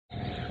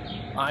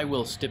I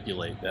will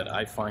stipulate that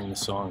I find the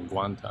song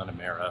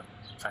Guantanamera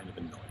kind of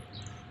annoying.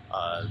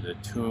 The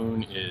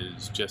tune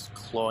is just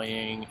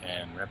cloying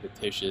and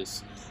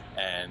repetitious,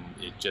 and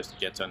it just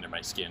gets under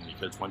my skin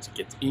because once it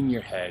gets in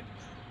your head,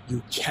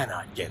 you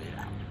cannot get it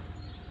out.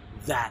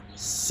 That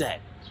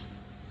said,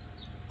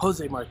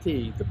 José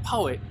Martí, the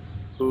poet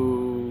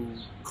who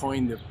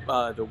coined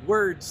the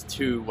words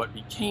to what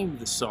became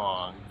the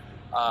song,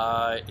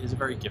 is a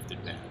very gifted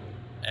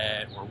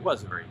man, or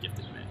was a very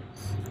gifted man.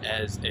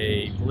 As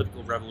a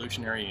political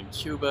revolutionary in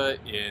Cuba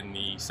in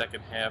the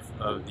second half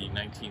of the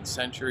 19th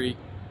century,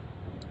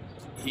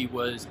 he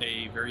was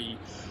a very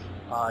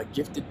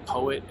gifted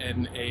poet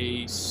and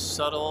a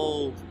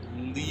subtle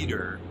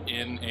leader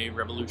in a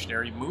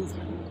revolutionary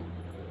movement.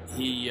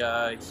 He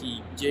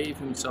gave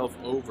himself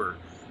over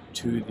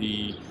to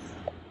the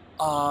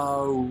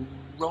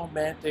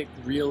romantic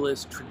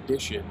realist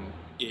tradition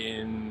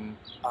in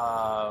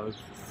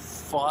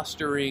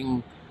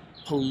fostering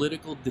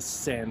political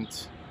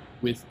dissent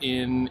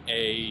within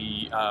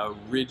a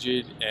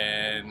rigid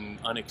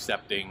and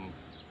unaccepting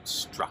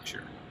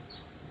structure.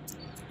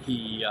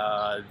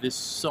 This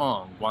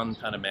song,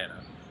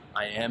 Guantanamera,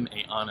 I Am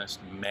a Honest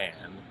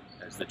Man,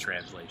 as the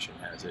translation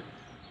has it,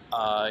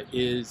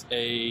 is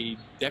a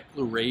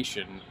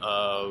declaration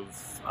of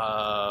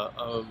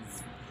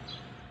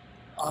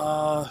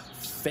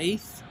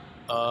faith,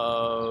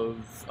 of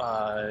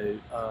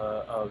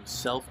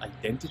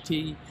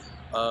self-identity,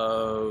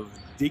 of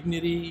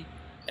dignity,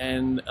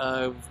 and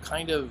of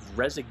kind of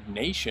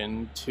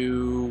resignation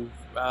to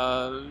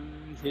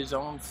his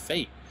own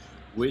fate,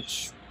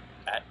 which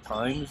at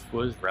times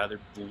was rather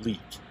bleak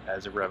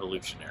as a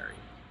revolutionary.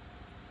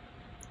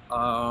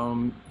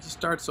 He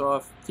starts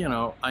off,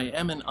 I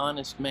am an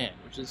honest man,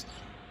 which is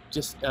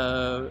just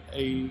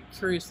a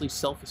curiously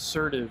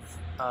self-assertive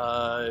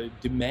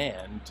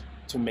demand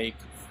to make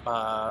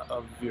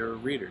of your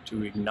reader,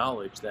 to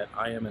acknowledge that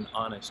I am an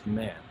honest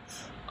man.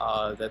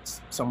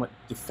 That's somewhat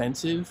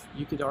defensive,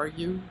 you could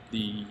argue.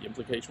 The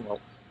implication,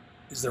 well,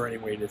 is there any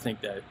way to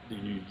think that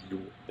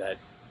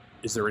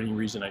is there any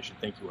reason I should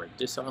think you are a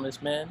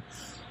dishonest man?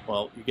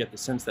 Well, you get the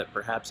sense that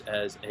perhaps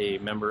as a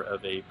member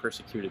of a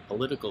persecuted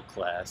political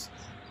class,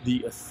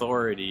 the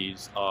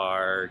authorities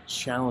are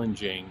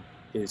challenging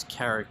his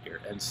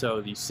character. And so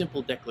the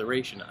simple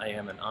declaration, I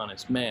am an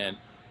honest man,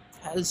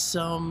 has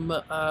some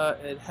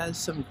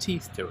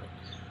teeth to it.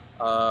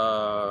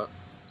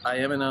 I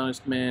am an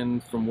honest man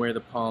from where the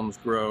palms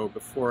grow.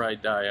 Before I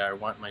die, I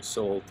want my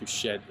soul to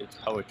shed its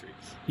poetry.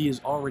 He has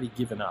already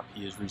given up.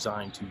 He is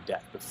resigned to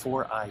death.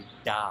 Before I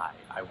die,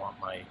 I want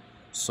my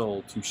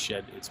soul to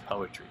shed its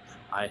poetry.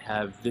 I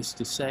have this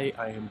to say.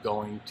 I am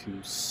going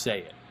to say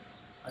it.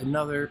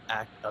 Another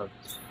act of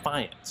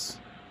defiance.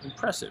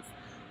 Impressive.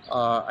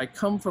 I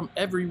come from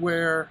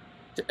everywhere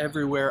to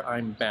everywhere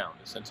I'm bound.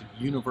 A sense of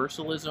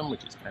universalism,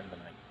 which is kind of an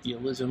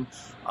idealism.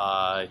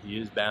 He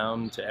is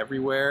bound to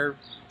everywhere,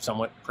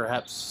 somewhat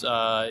perhaps in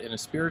a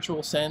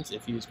spiritual sense,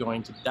 if he is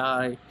going to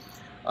die.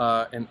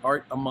 An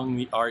art among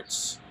the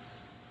arts,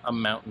 a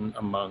mountain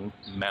among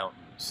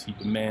mountains. He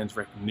demands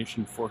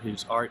recognition for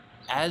his art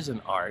as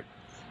an art,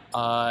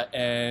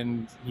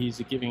 and he's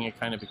giving a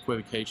kind of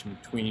equivocation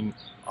between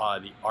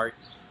the art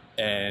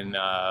and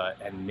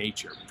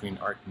nature, between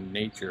art and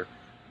nature.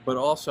 But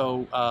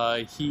also,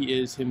 he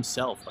is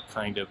himself a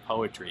kind of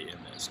poetry in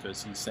this,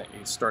 because he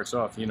starts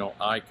off,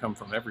 I come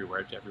from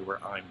everywhere to everywhere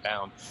I'm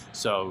bound.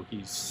 So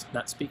he's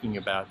not speaking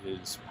about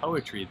his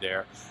poetry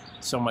there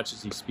so much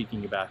as he's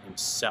speaking about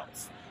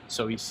himself.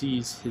 So he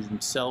sees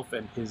himself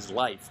and his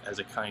life as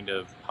a kind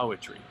of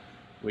poetry,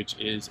 which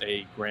is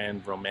a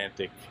grand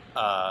romantic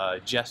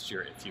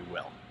gesture, if you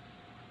will.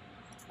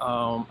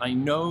 I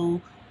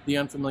know the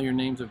unfamiliar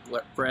names of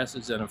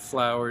grasses and of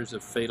flowers,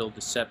 of fatal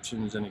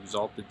deceptions and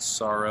exalted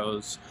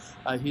sorrows.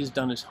 He has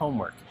done his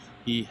homework.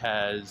 He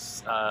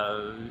has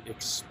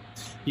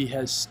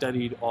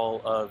studied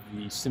all of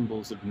the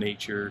symbols of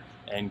nature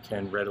and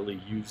can readily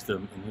use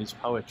them in his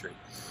poetry.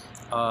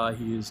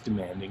 He is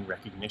demanding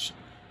recognition.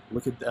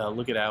 Look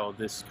at how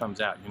this comes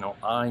out.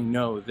 I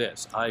know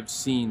this. I've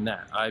seen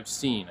that. I've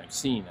seen.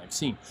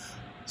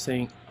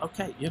 Saying,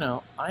 okay,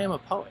 I am a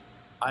poet.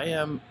 I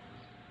am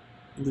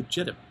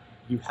legitimate.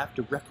 You have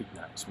to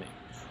recognize me.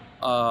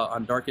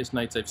 On darkest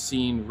nights I've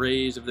seen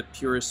rays of the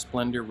purest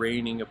splendor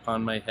raining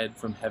upon my head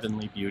from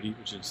heavenly beauty,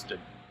 which is a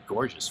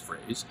gorgeous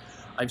phrase.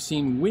 I've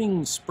seen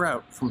wings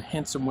sprout from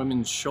handsome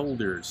women's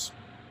shoulders,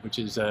 which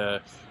is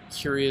a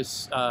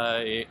curious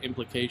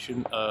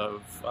implication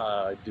of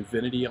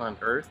divinity on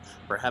earth,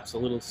 perhaps a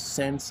little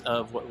sense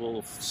of what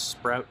will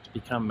sprout to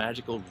become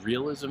magical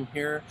realism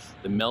here,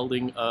 the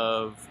melding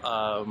of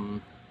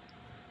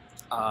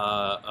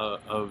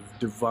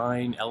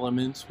divine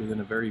elements within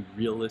a very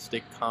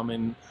realistic,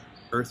 common,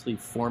 earthly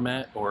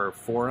format or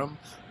forum.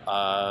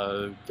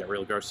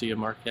 Gabriel Garcia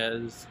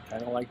Marquez,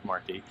 kind of like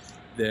Martí.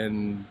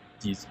 Then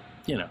these,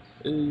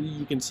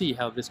 you can see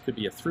how this could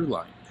be a through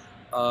line.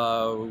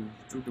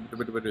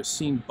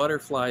 Seen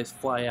butterflies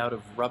fly out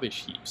of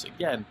rubbish heaps.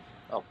 Again,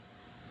 well,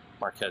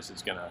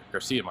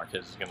 Garcia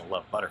Marquez is gonna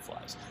love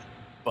butterflies.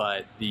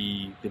 but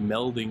the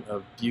melding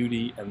of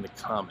beauty and the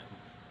common,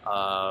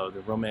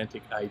 the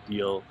romantic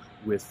ideal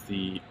with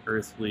the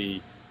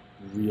earthly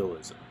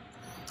realism.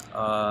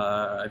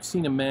 I've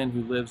seen a man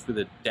who lives with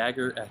a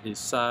dagger at his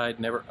side,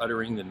 never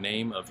uttering the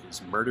name of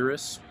his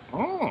murderess.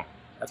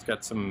 That's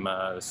got some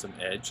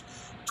edge.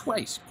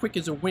 Twice, quick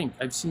as a wink,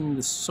 I've seen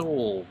the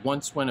soul,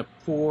 once when a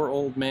poor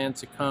old man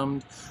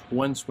succumbed,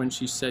 once when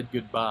she said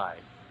goodbye.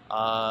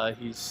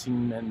 He's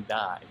seen men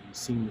die. He's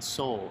seen the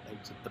soul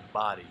exit the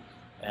body,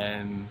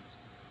 and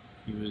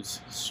he was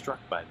struck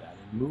by that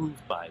and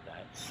moved by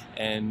that,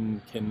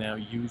 and can now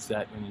use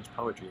that in his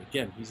poetry.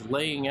 Again, he's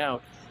laying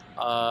out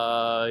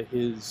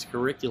his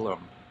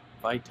curriculum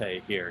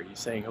vitae here. He's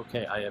saying,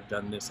 okay, I have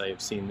done this, I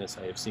have seen this,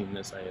 I have seen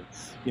this, I have,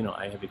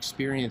 I have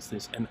experienced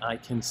this, and I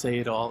can say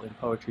it all in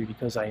poetry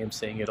because I am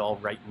saying it all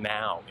right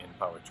now in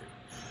poetry.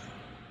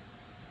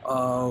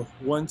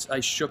 Once I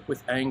shook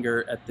with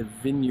anger at the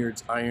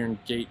vineyard's iron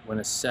gate when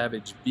a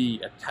savage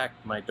bee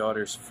attacked my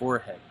daughter's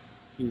forehead.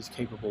 He is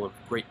capable of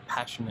great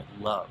passionate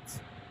love,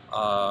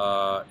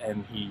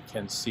 and he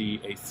can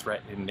see a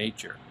threat in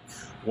nature.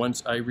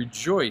 Once I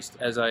rejoiced,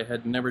 as I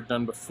had never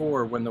done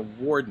before, when the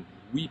warden,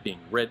 weeping,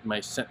 read my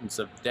sentence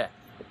of death.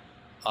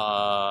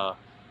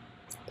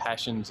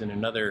 Passions in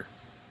another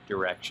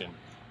direction,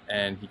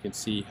 and he can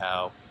see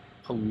how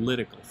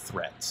political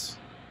threats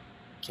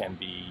can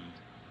be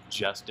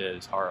just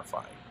as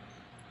horrifying.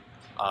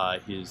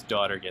 His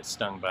daughter gets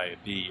stung by a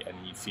bee, and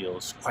he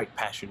feels quite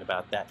passionate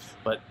about that,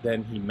 but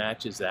then he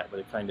matches that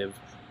with a kind of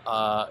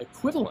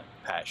equivalent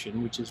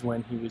passion, which is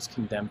when he was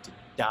condemned to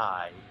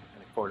die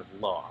in a court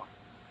of law.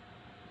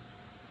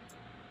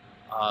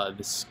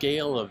 The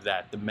scale of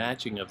that, the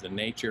matching of the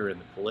nature and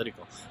the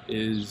political,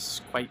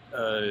 is quite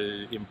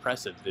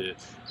impressive. The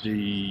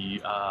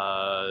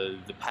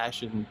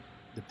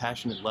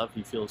passionate love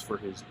he feels for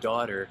his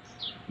daughter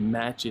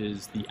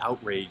matches the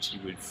outrage he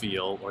would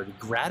feel, or the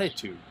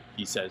gratitude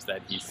he says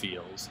that he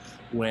feels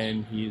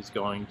when he is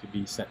going to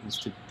be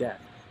sentenced to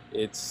death.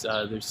 It's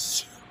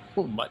there's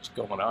so much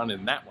going on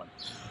in that one.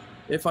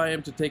 If I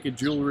am to take a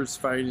jeweler's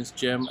finest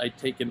gem, I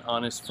take an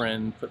honest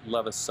friend, put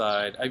love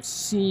aside. I've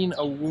seen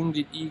a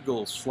wounded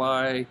eagle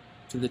fly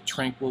to the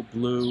tranquil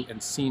blue,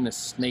 and seen a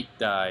snake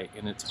die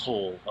in its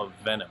hole of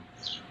venom.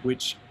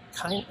 Which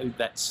kind of,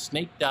 that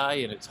snake die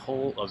in its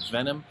hole of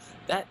venom,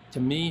 that to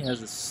me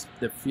has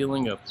the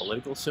feeling of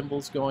political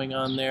symbols going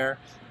on there,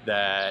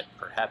 that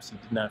perhaps he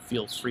did not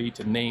feel free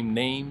to name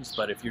names,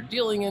 but if you're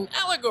dealing in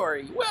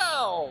allegory,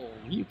 well,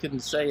 you can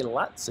say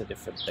lots of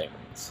different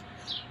things.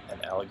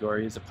 An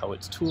allegory is a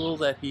poet's tool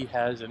that he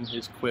has in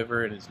his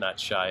quiver and is not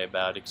shy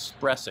about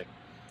expressing.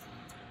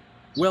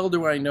 Well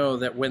do I know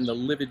that when the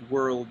livid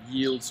world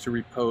yields to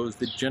repose,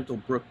 the gentle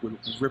brook would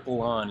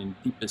ripple on in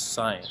deepest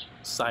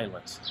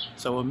silence.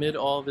 So amid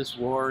all this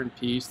war and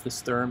peace, the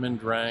Sturm and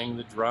Drang,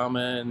 the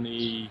drama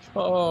and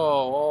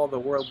all the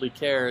worldly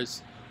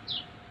cares,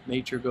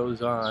 nature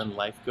goes on,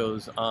 life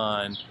goes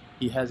on.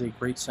 He has a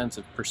great sense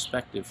of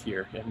perspective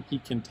here, and he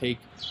can take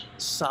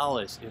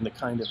solace in the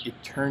kind of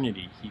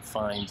eternity he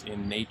finds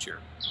in nature.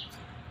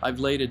 I've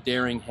laid a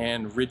daring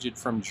hand, rigid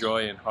from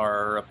joy and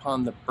horror,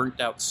 upon the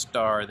burnt-out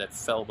star that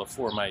fell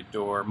before my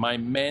door. My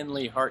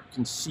manly heart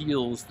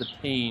conceals the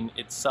pain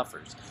it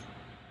suffers.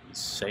 He's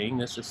saying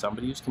this as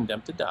somebody who's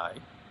condemned to die.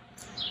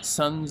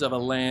 Sons of a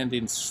land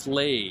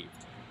enslaved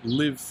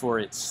live for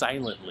it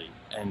silently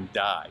and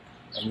die,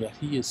 and yet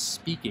he is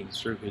speaking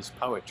through his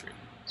poetry.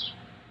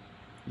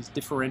 He's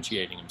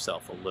differentiating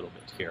himself a little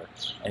bit here,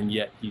 and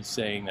yet he's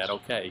saying that,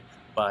 okay,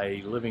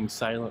 by living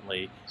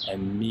silently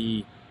and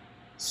me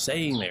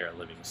saying they are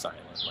living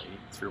silently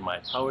through my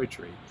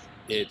poetry,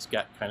 it's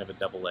got kind of a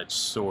double-edged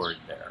sword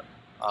there.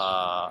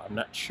 I'm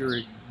not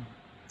sure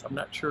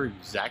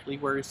exactly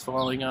where he's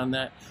falling on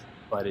that,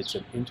 but it's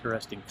an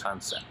interesting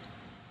concept.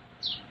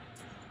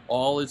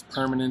 All is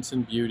permanence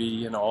and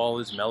beauty, and all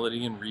is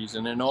melody and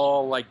reason, and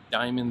all, like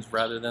diamonds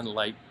rather than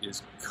light,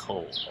 is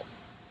coal.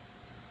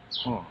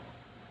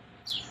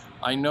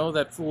 I know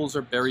that fools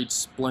are buried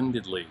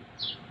splendidly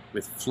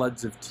with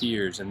floods of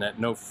tears, and that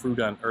no fruit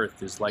on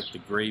earth is like the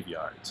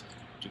graveyards,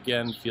 which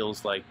again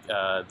feels like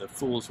the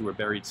fools who are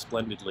buried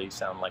splendidly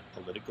sound like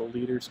political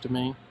leaders to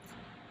me.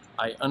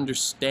 I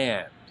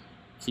understand,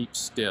 keep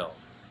still,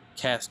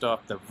 cast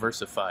off the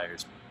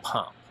versifier's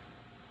pomp,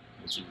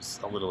 which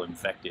is a little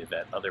invective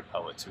at other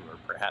poets who are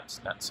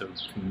perhaps not so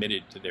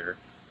committed to their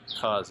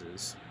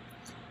causes,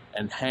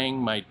 and hang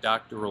my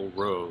doctoral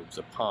robes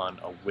upon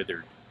a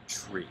withered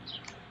tree.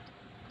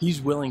 He's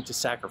willing to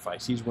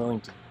sacrifice, he's willing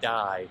to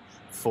die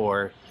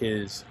for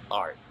his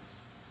art.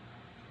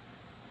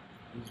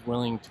 He's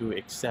willing to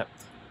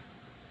accept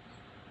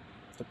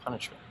the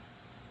punishment,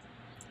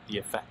 the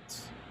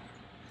effects.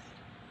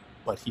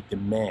 But he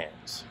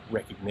demands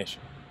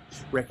recognition.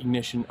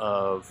 Recognition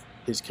of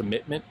his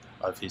commitment,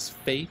 of his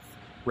faith,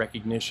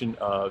 recognition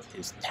of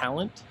his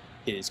talent,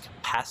 his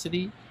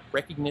capacity,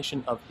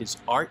 recognition of his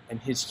art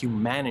and his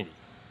humanity.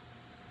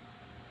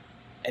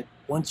 And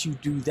once you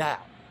do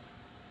that,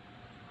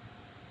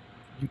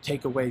 you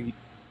take away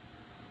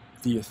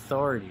the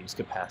authority's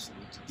capacity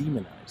to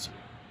demonize you.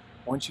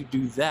 once you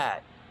do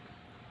that,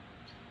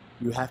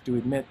 you have to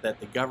admit that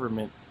the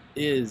government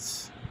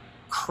is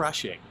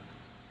crushing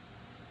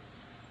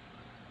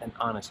an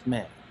honest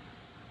man.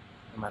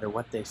 No matter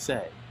what they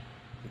say,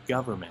 the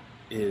government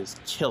is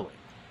killing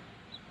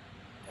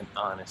an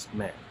honest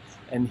man.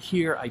 And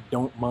here I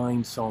don't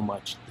mind so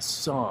much the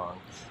song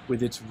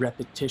with its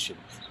repetition,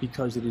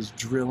 because it is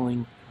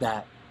drilling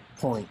that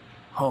point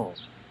home.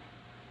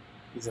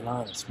 He's an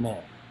honest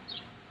man,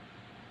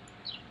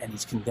 and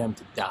he's condemned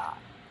to die.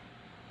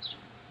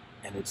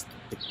 And it's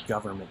the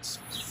government's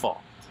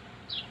fault.